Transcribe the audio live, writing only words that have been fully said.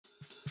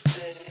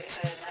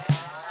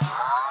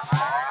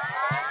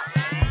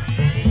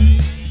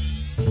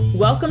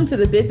Welcome to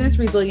the Business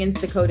Resilience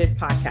Decoded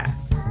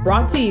podcast,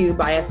 brought to you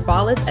by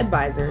Asfalis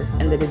Advisors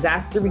and the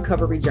Disaster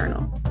Recovery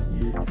Journal.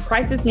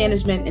 Crisis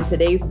management in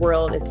today's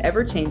world is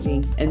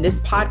ever-changing, and this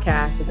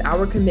podcast is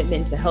our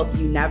commitment to help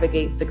you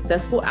navigate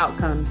successful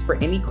outcomes for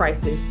any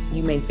crisis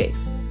you may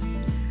face.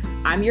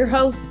 I'm your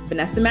host,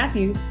 Vanessa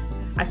Matthews.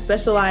 I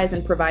specialize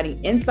in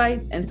providing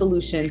insights and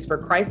solutions for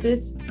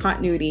crisis,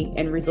 continuity,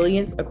 and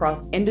resilience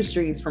across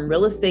industries from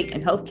real estate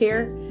and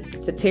healthcare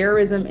to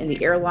terrorism in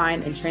the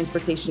airline and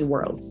transportation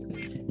worlds.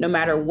 No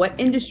matter what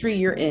industry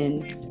you're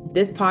in,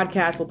 this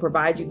podcast will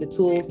provide you the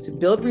tools to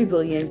build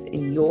resilience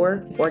in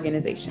your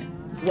organization.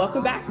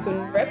 Welcome back to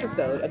another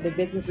episode of the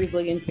Business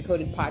Resilience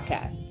Decoded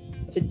podcast.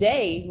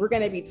 Today, we're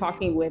going to be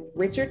talking with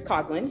Richard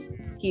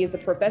Coughlan. He is the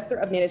professor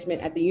of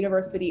management at the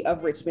University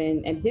of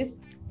Richmond, and his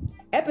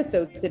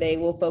episode today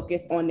will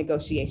focus on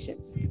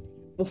negotiations.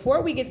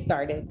 Before we get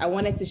started, I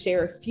wanted to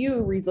share a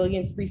few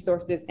resilience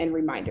resources and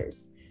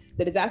reminders.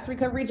 The Disaster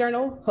Recovery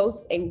Journal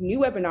hosts a new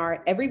webinar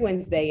every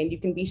Wednesday, and you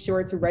can be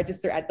sure to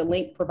register at the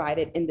link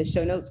provided in the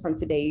show notes from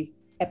today's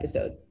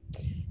episode.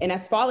 And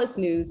as Asfalis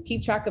News,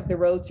 keep track of the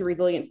Road to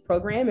Resilience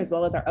program, as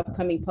well as our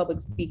upcoming public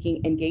speaking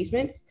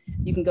engagements.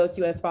 You can go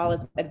to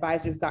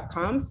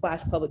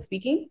asfalisadvisors.com/public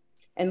speaking.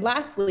 And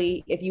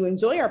lastly, if you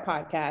enjoy our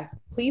podcast,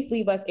 please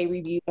leave us a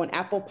review on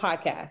Apple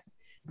Podcasts.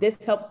 This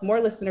helps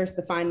more listeners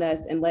to find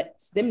us and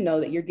lets them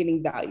know that you're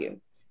getting value.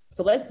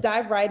 So let's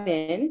dive right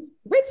in.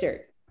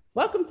 Richard,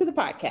 welcome to the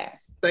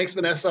podcast. Thanks,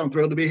 Vanessa. I'm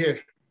thrilled to be here.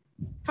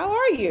 How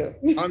are you?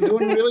 I'm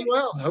doing really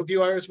well. Hope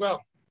you are as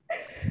well.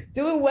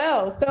 Doing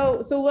well.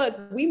 So look,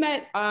 we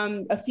met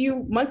a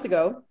few months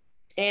ago,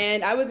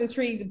 and I was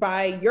intrigued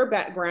by your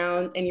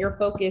background and your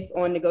focus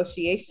on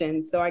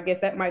negotiations. So I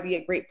guess that might be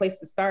a great place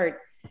to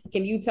start.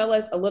 Can you tell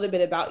us a little bit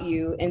about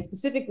you and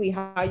specifically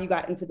how you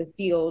got into the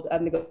field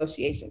of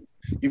negotiations?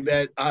 You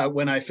bet.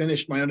 When I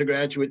finished my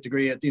undergraduate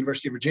degree at the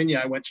University of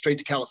Virginia, I went straight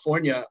to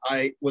California.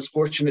 I was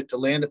fortunate to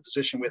land a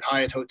position with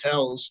Hyatt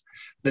Hotels.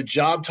 The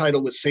job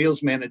title was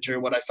sales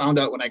manager. What I found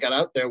out when I got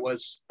out there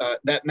was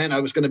that meant I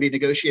was going to be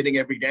negotiating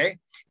every day.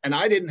 And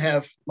I didn't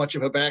have much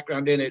of a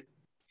background in it,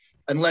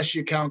 unless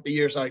you count the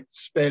years I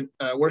spent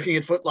working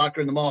at Foot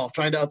Locker in the mall,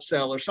 trying to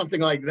upsell or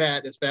something like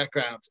that as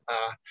background.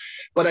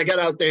 But I got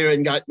out there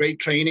and got great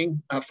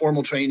training,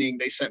 formal training.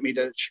 They sent me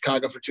to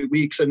Chicago for 2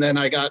 weeks. And then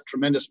I got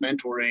tremendous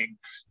mentoring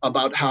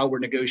about how we're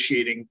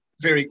negotiating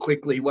very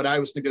quickly. What I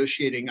was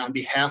negotiating on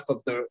behalf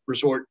of the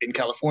resort in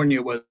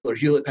California was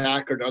Hewlett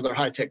Packard or other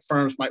high-tech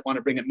firms might want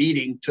to bring a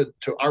meeting to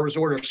our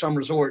resort or some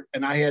resort.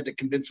 And I had to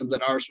convince them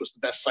that ours was the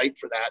best site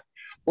for that.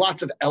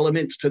 Lots of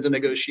elements to the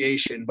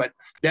negotiation, but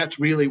that's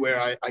really where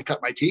I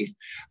cut my teeth.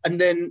 And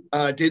then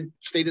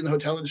stayed in the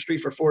hotel industry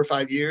for 4 or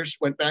 5 years,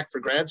 went back for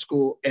grad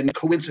school. And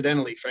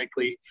coincidentally,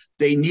 frankly,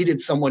 they needed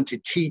someone to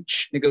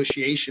teach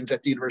negotiations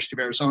at the University of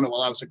Arizona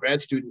while I was a grad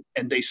student.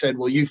 And they said,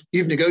 well, you've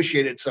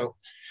negotiated, so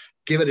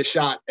give it a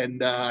shot.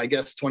 And I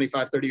guess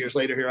 25, 30 years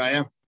later, here I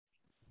am.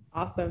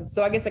 Awesome.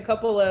 So I guess a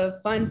couple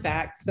of fun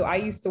facts. So I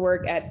used to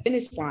work at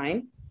Finish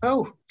Line.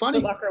 Oh, funny.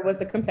 Foot Locker was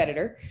the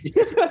competitor. You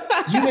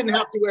didn't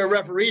have to wear a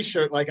referee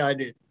shirt like I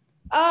did.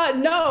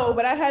 No,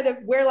 but I had to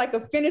wear like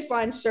a Finish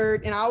Line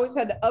shirt, and I always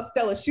had to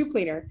upsell a shoe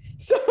cleaner.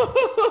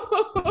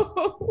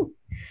 So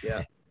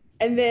yeah.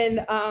 And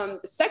then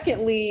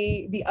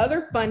secondly, the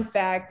other fun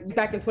fact,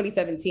 back in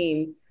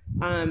 2017,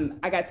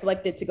 I got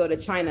selected to go to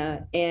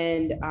China,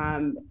 and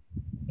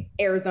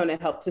Arizona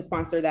helped to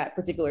sponsor that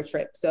particular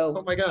trip. So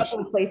oh my gosh. A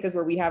couple of places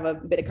where we have a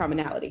bit of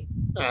commonality.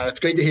 That's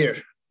great to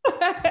hear.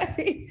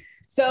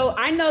 So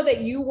I know that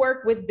you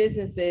work with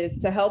businesses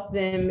to help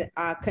them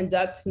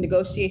conduct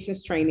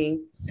negotiations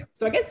training. Yep.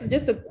 So I guess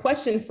just a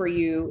question for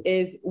you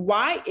is,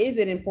 why is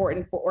it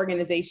important for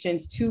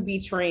organizations to be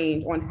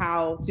trained on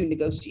how to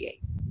negotiate?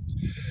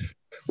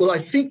 Well, I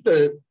think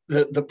the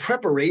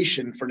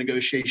preparation for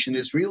negotiation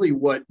is really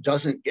what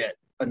doesn't get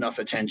enough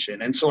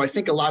attention. And so I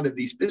think a lot of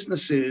these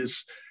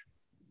businesses,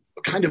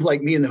 kind of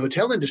like me in the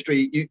hotel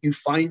industry, you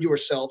find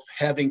yourself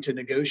having to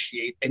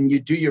negotiate, and you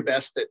do your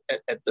best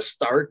at the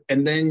start,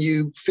 and then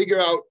you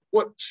figure out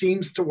what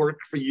seems to work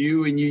for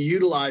you, and you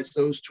utilize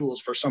those tools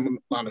for some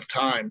amount of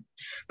time.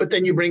 But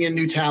then you bring in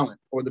new talent,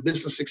 or the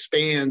business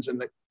expands,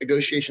 and the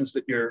negotiations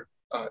that you're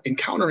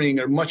encountering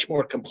are much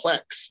more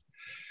complex.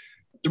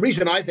 The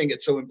reason I think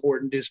it's so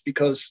important is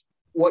because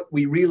what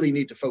we really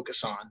need to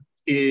focus on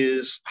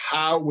is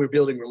how we're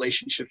building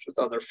relationships with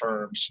other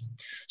firms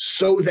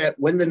so that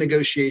when the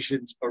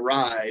negotiations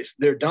arise,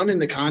 they're done in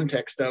the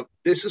context of,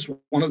 this is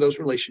one of those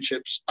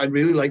relationships I'd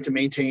really like to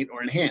maintain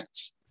or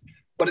enhance.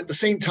 But at the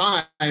same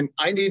time,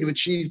 I need to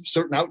achieve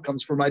certain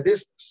outcomes for my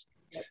business.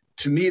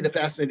 To me, the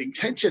fascinating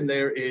tension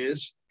there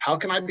is, how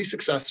can I be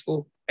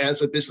successful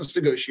as a business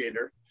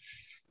negotiator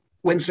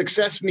when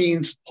success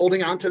means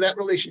holding on to that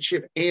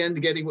relationship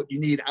and getting what you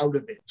need out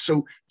of it?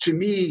 So to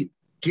me,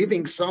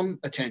 giving some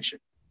attention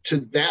to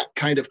that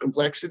kind of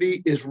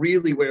complexity is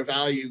really where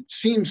value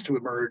seems to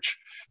emerge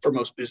for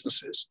most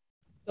businesses.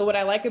 So what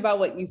I like about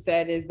what you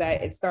said is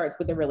that it starts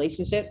with a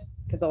relationship,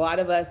 because a lot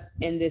of us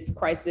in this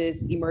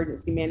crisis,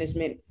 emergency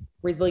management,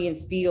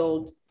 resilience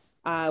field,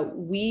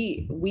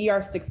 we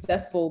are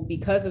successful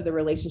because of the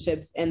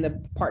relationships and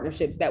the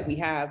partnerships that we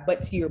have.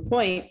 But to your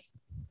point,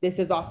 this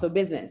is also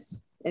business.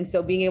 And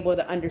so being able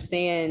to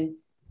understand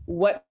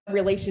what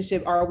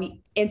relationship are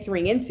we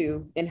entering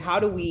into and how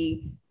do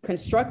we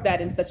construct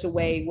that in such a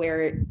way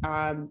where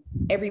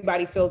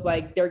everybody feels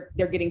like they're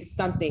getting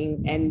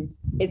something, and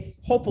it's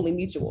hopefully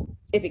mutual,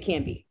 if it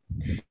can be.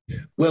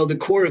 Well, the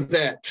core of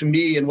that, to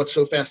me, and what's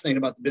so fascinating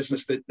about the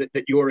business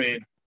that you're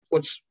in,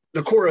 what's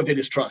the core of it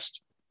is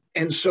trust.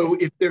 And so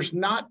if there's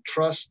not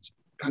trust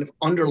kind of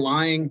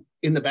underlying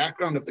in the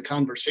background of the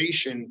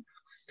conversation,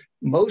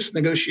 most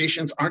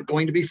negotiations aren't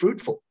going to be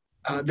fruitful.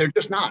 They're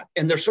just not.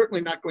 And they're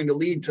certainly not going to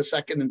lead to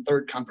second and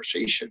third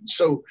conversations.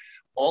 So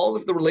all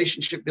of the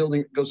relationship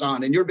building that goes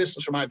on in your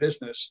business or my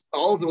business,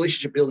 all of the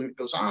relationship building that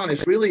goes on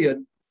is really,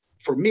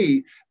 for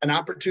me, an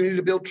opportunity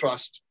to build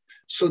trust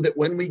so that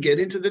when we get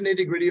into the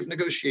nitty-gritty of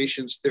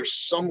negotiations, there's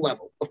some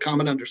level of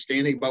common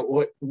understanding about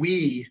what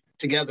we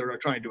together are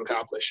trying to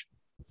accomplish.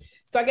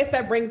 So I guess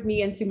that brings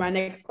me into my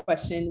next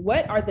question.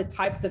 What are the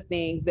types of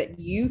things that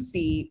you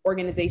see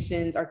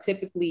organizations are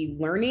typically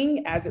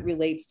learning as it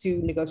relates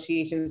to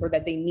negotiations, or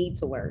that they need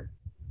to learn?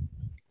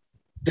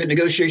 That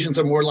negotiations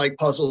are more like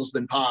puzzles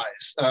than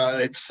pies.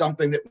 It's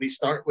something that we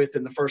start with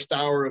in the first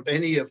hour of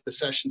any of the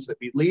sessions that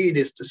we lead,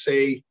 is to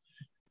say,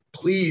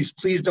 please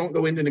don't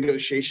go into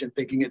negotiation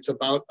thinking it's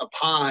about a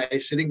pie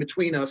sitting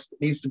between us that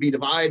needs to be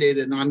divided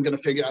and I'm going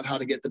to figure out how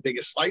to get the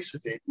biggest slice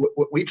of it.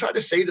 What we try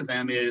to say to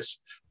them is,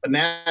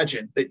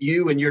 imagine that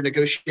you and your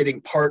negotiating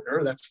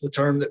partner, that's the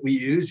term that we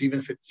use, even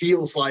if it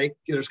feels like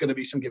there's going to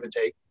be some give and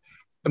take.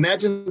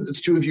 Imagine that the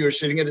two of you are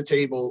sitting at a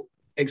table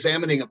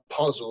examining a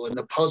puzzle, and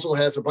the puzzle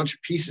has a bunch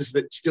of pieces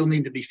that still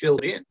need to be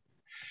filled in.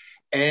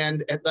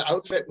 And at the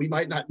outset, we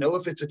might not know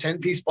if it's a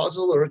 10-piece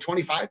puzzle or a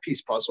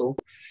 25-piece puzzle.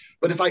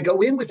 But if I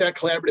go in with that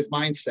collaborative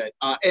mindset,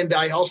 and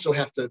I also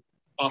have to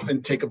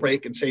often take a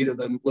break and say to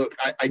them, look,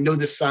 I know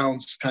this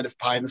sounds kind of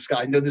pie in the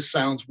sky. I know this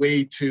sounds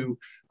way too,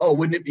 oh,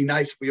 wouldn't it be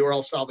nice if we were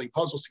all solving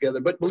puzzles together?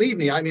 But believe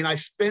me, I mean, I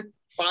spent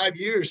 5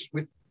 years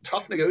with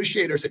tough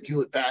negotiators at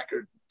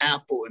Hewlett-Packard,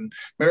 Apple, and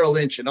Merrill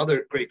Lynch, and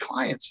other great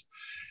clients.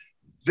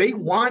 They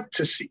want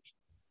to see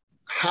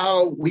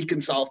how we can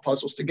solve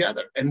puzzles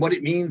together. And what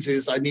it means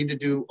is I need to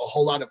do a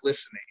whole lot of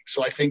listening.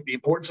 So I think the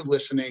importance of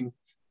listening,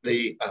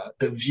 the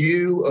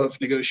view of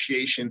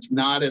negotiations,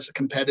 not as a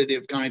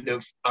competitive kind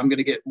of, I'm going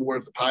to get more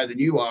of the pie than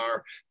you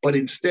are, but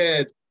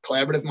instead,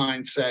 collaborative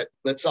mindset,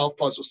 let's solve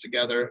puzzles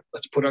together.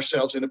 Let's put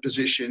ourselves in a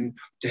position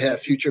to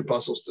have future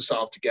puzzles to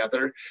solve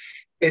together.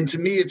 And to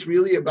me, it's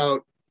really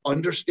about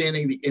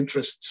understanding the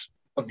interests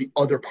of the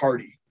other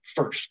party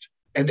first.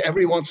 And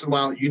every once in a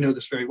while, you know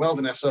this very well,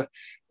 Vanessa,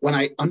 when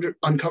I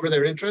uncover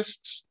their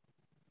interests,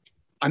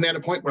 I'm at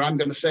a point where I'm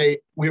going to say,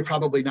 we're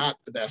probably not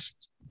the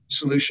best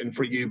solution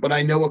for you, but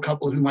I know a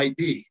couple who might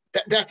be.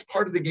 That's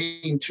part of the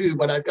game too,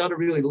 but I've got to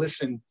really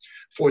listen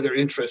for their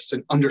interests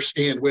and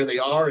understand where they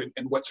are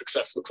and what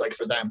success looks like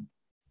for them.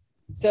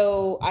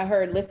 So I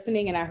heard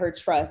listening and I heard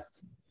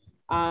trust,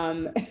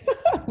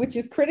 which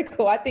is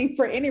critical, I think,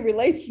 for any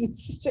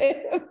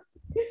relationship.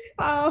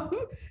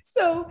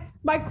 So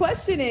my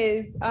question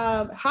is,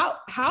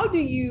 how do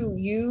you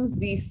use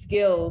these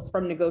skills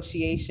from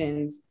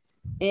negotiations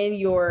in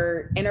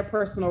your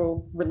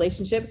interpersonal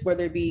relationships,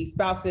 whether it be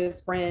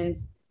spouses,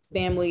 friends,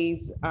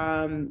 families,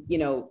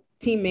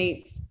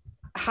 teammates?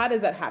 How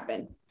does that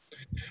happen?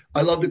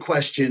 I love the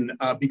question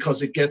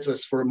because it gets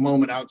us for a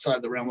moment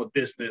outside the realm of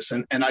business.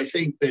 And I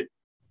think that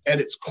at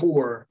its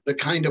core, the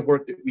kind of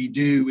work that we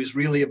do is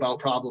really about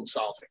problem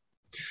solving.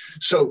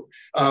 So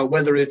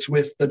whether it's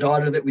with the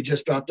daughter that we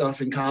just dropped off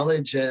in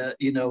college,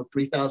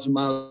 3,000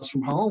 miles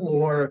from home,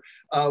 or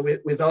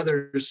with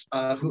others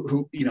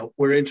who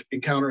we're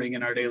encountering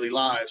in our daily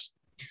lives,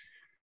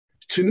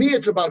 to me,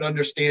 it's about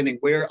understanding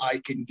where I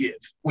can give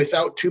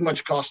without too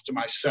much cost to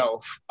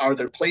myself. Are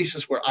there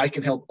places where I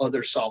can help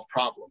others solve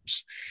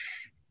problems?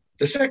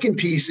 The second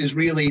piece is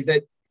really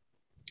that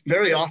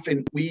very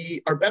often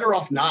we are better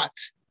off not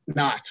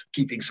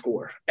keeping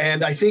score.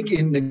 And I think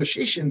in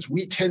negotiations,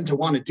 we tend to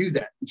want to do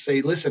that and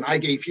say, listen, I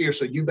gave here,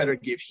 so you better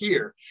give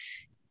here.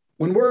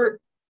 When we're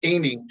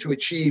aiming to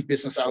achieve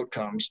business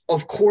outcomes,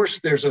 of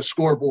course, there's a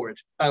scoreboard.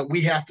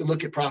 We have to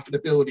look at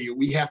profitability, or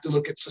we have to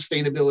look at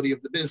sustainability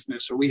of the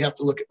business, or we have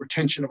to look at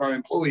retention of our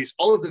employees.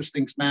 All of those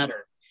things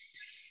matter.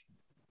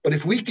 But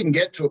if we can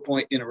get to a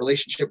point in a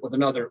relationship with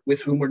another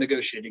with whom we're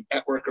negotiating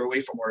at work or away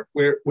from work,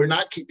 where we're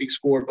not keeping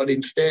score, but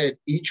instead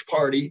each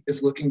party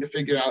is looking to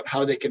figure out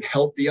how they can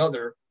help the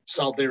other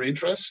solve their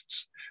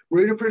interests,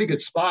 we're in a pretty good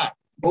spot,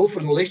 both for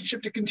the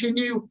relationship to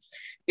continue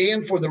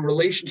and for the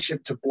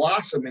relationship to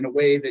blossom in a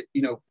way that,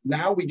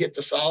 now we get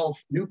to solve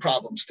new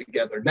problems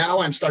together. Now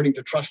I'm starting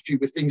to trust you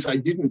with things I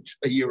didn't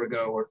a year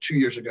ago or 2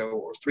 years ago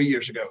or 3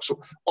 years ago.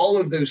 So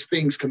all of those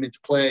things come into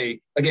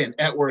play, again,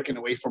 at work and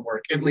away from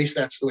work. At least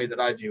that's the way that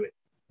I view it.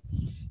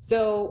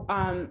 So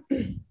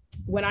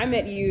when I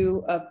met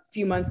you a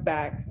few months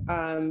back,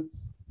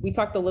 we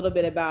talked a little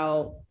bit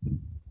about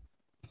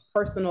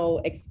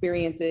personal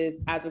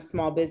experiences as a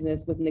small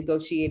business with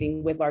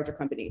negotiating with larger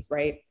companies,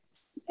 right?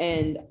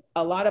 And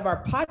a lot of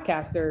our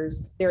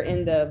podcasters, they're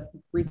in the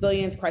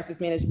resilience, crisis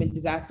management,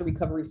 disaster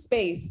recovery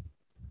space,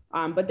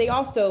 but they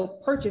also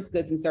purchase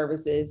goods and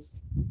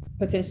services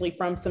potentially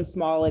from some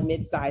small and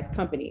mid-sized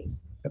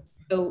companies.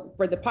 So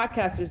for the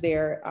podcasters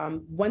there,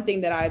 one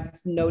thing that I've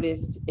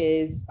noticed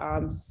is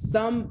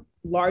some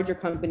larger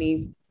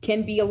companies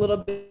can be a little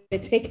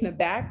bit taken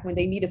aback when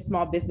they meet a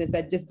small business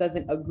that just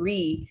doesn't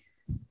agree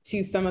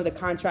to some of the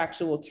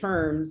contractual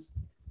terms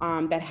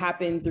that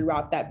happen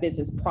throughout that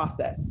business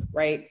process,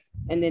 right?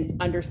 And then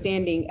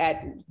understanding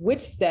at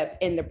which step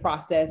in the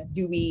process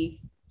do we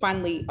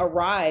finally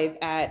arrive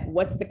at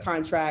what's the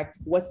contract,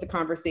 what's the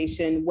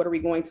conversation, what are we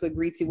going to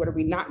agree to, what are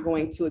we not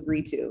going to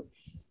agree to?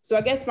 So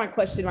I guess my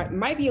question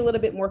might be a little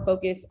bit more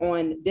focused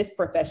on this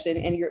profession,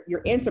 and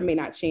your answer may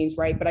not change,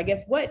 right? But I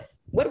guess what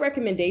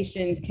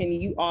recommendations can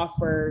you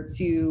offer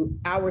to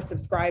our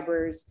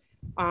subscribers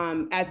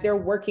as they're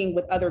working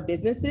with other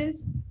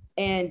businesses?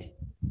 And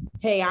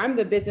hey, I'm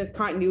the business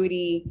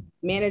continuity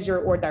manager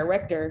or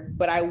director,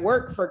 but I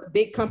work for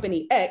big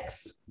company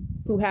X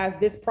who has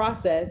this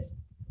process,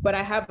 but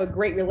I have a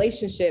great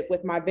relationship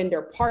with my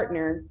vendor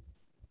partner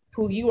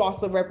who you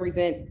also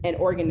represent an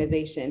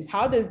organization.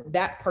 How does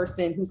that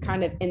person who's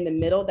kind of in the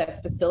middle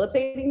that's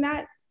facilitating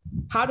that,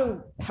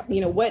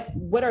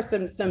 what are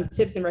some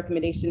tips and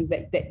recommendations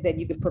that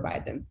you could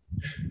provide them?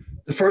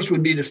 The first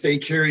would be to stay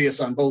curious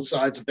on both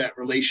sides of that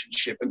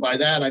relationship. And by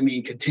that, I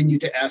mean, continue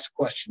to ask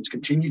questions,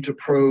 continue to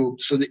probe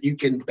so that you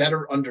can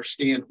better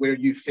understand where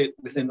you fit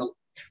within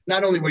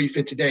not only where you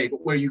fit today,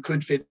 but where you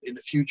could fit in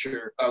the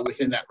future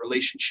within that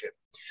relationship.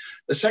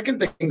 The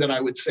second thing that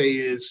I would say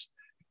is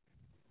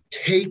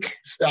take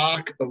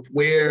stock of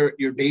where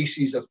your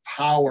bases of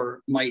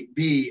power might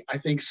be. I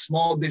think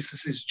small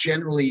businesses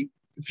generally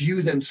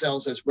view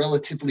themselves as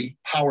relatively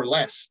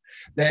powerless.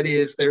 That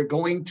is, they're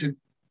going to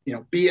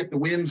be at the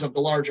whims of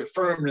the larger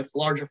firm. And if the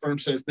larger firm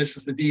says, this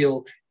is the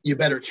deal, you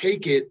better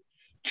take it.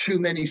 Too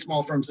many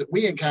small firms that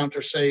we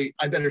encounter say,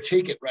 I better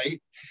take it,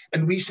 right?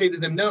 And we say to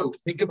them, no,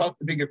 think about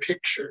the bigger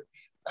picture.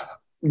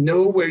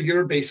 Know where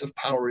your base of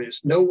power is.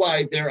 Know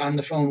why they're on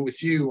the phone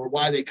with you or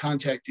why they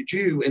contacted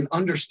you, and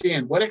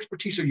understand what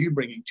expertise are you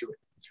bringing to it?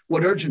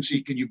 What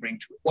urgency can you bring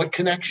to it? What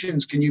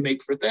connections can you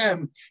make for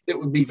them that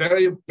would be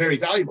very, very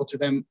valuable to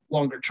them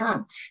longer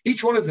term?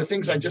 Each one of the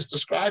things I just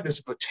described is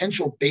a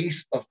potential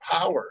base of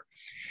power.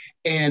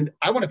 And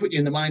I want to put you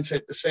in the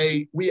mindset to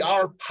say we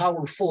are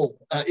powerful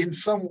in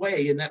some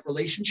way in that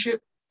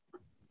relationship.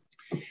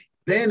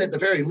 Then at the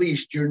very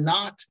least, you're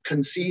not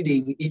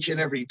conceding each and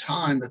every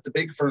time that the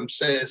big firm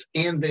says,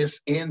 and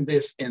this, and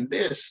this, and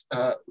this.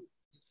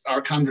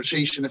 Our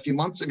conversation a few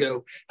months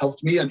ago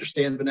helped me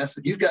understand,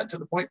 Vanessa, you've gotten to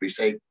the point where you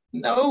say,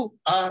 no,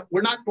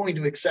 we're not going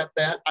to accept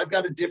that. I've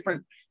got a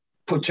different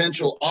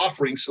potential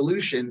offering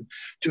solution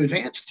to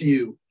advance to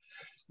you.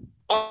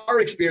 Our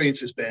experience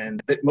has been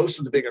that most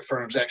of the bigger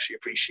firms actually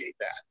appreciate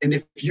that. And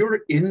if you're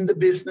in the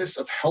business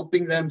of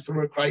helping them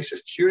through a crisis,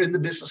 if you're in the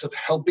business of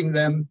helping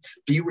them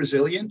be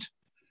resilient,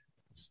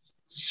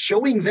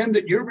 showing them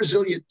that you're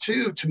resilient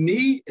too, to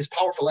me, is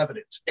powerful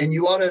evidence. And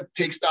you ought to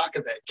take stock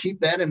of that.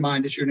 Keep that in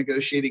mind as you're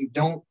negotiating.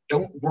 Don't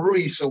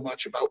worry so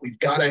much about, we've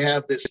got to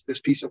have this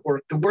piece of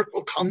work. The work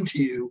will come to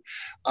you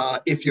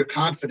if you're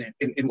confident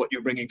in what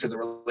you're bringing to the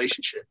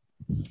relationship.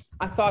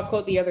 I saw a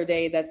quote the other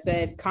day that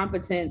said,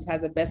 competence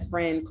has a best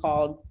friend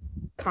called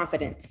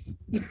confidence.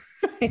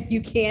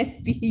 You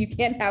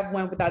can't have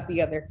one without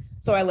the other.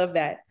 So I love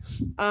that.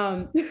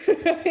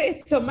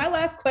 So my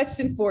last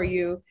question for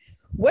you,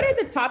 what are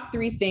the top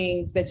 3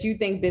 things that you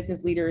think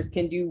business leaders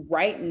can do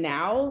right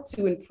now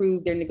to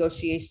improve their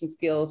negotiation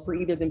skills for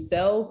either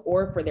themselves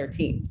or for their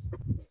teams?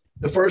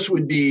 The first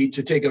would be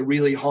to take a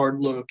really hard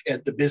look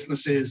at the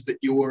businesses that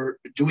you're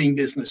doing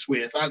business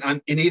with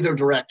in either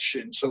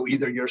direction. So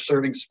either you're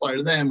serving supplier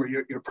to them or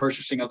you're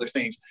purchasing other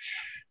things.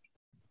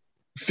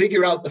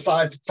 Figure out the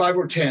 5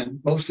 or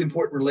 10 most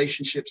important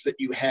relationships that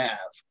you have.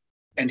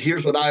 And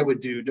here's what I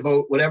would do.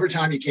 Devote whatever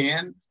time you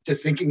can to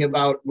thinking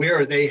about where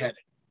are they headed?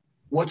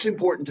 What's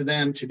important to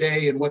them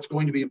today and what's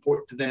going to be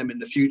important to them in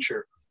the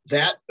future.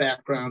 That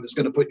background is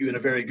going to put you in a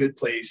very good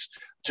place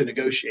to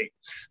negotiate.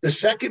 The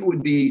second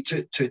would be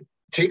to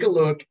take a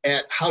look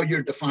at how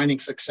you're defining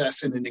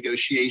success in a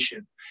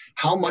negotiation.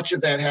 How much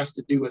of that has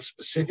to do with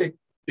specific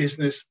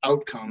business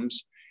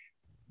outcomes?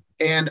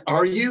 And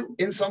are you,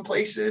 in some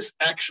places,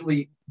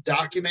 actually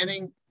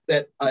documenting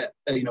that a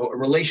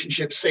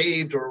relationship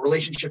saved or a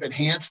relationship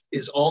enhanced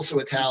is also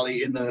a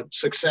tally in the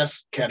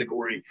success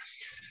category?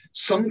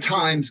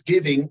 Sometimes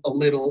giving a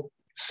little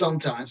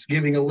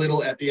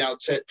at the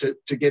outset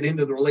to get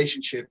into the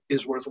relationship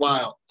is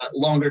worthwhile.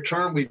 Longer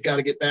term, we've got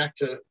to get back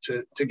to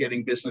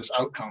getting business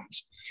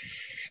outcomes.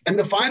 And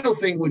the final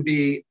thing would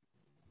be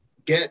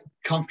get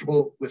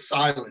comfortable with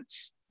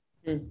silence.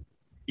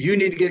 You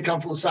need to get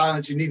comfortable with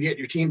silence. You need to get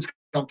your teams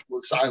comfortable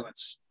with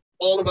silence.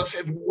 All of us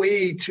have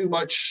way too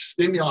much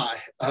stimuli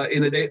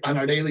on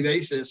our daily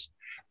basis.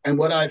 And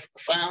what I've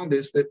found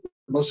is that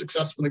the most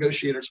successful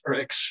negotiators are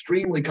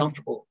extremely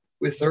comfortable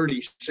with 30,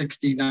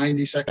 60,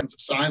 90 seconds of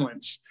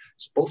silence,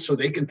 both so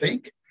they can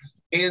think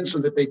and so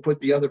that they put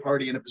the other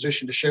party in a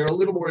position to share a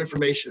little more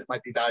information that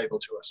might be valuable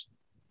to us.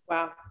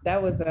 Wow,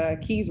 that was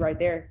keys right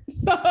there.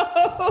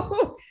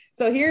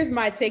 So here's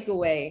my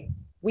takeaway.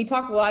 We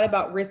talk a lot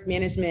about risk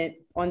management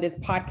on this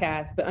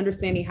podcast, but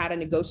understanding how to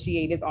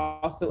negotiate is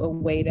also a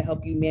way to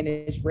help you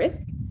manage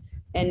risk.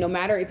 And no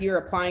matter if you're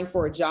applying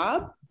for a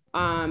job,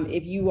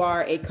 if you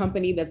are a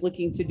company that's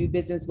looking to do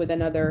business with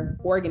another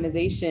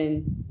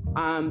organization,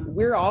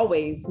 we're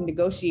always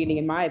negotiating,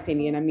 in my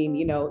opinion. I mean,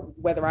 you know,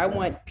 whether I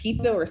want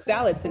pizza or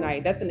salad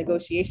tonight, that's a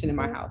negotiation in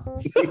my house.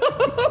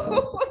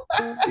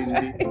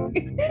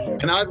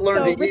 And I've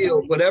learned to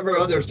yield. Whatever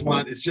others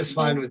want is just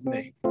fine with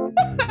me.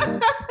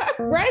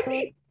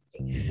 Right.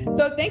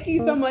 So thank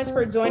you so much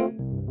for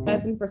joining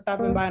us and for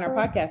stopping by on our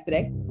podcast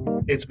today.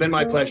 It's been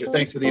my pleasure.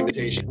 Thanks for the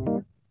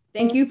invitation.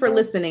 Thank you for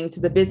listening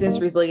to the Business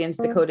Resilience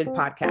Decoded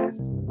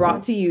podcast,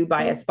 brought to you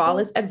by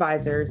Asfalis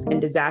Advisors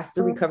and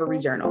Disaster Recovery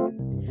Journal.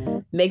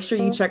 Make sure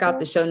you check out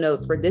the show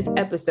notes for this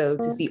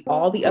episode to see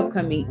all the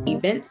upcoming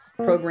events,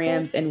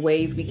 programs, and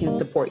ways we can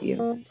support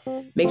you.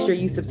 Make sure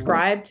you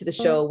subscribe to the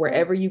show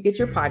wherever you get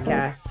your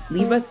podcasts,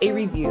 leave us a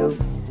review,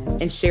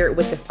 and share it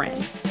with a friend.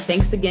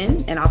 Thanks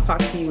again, and I'll talk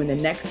to you in the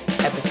next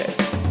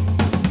episode.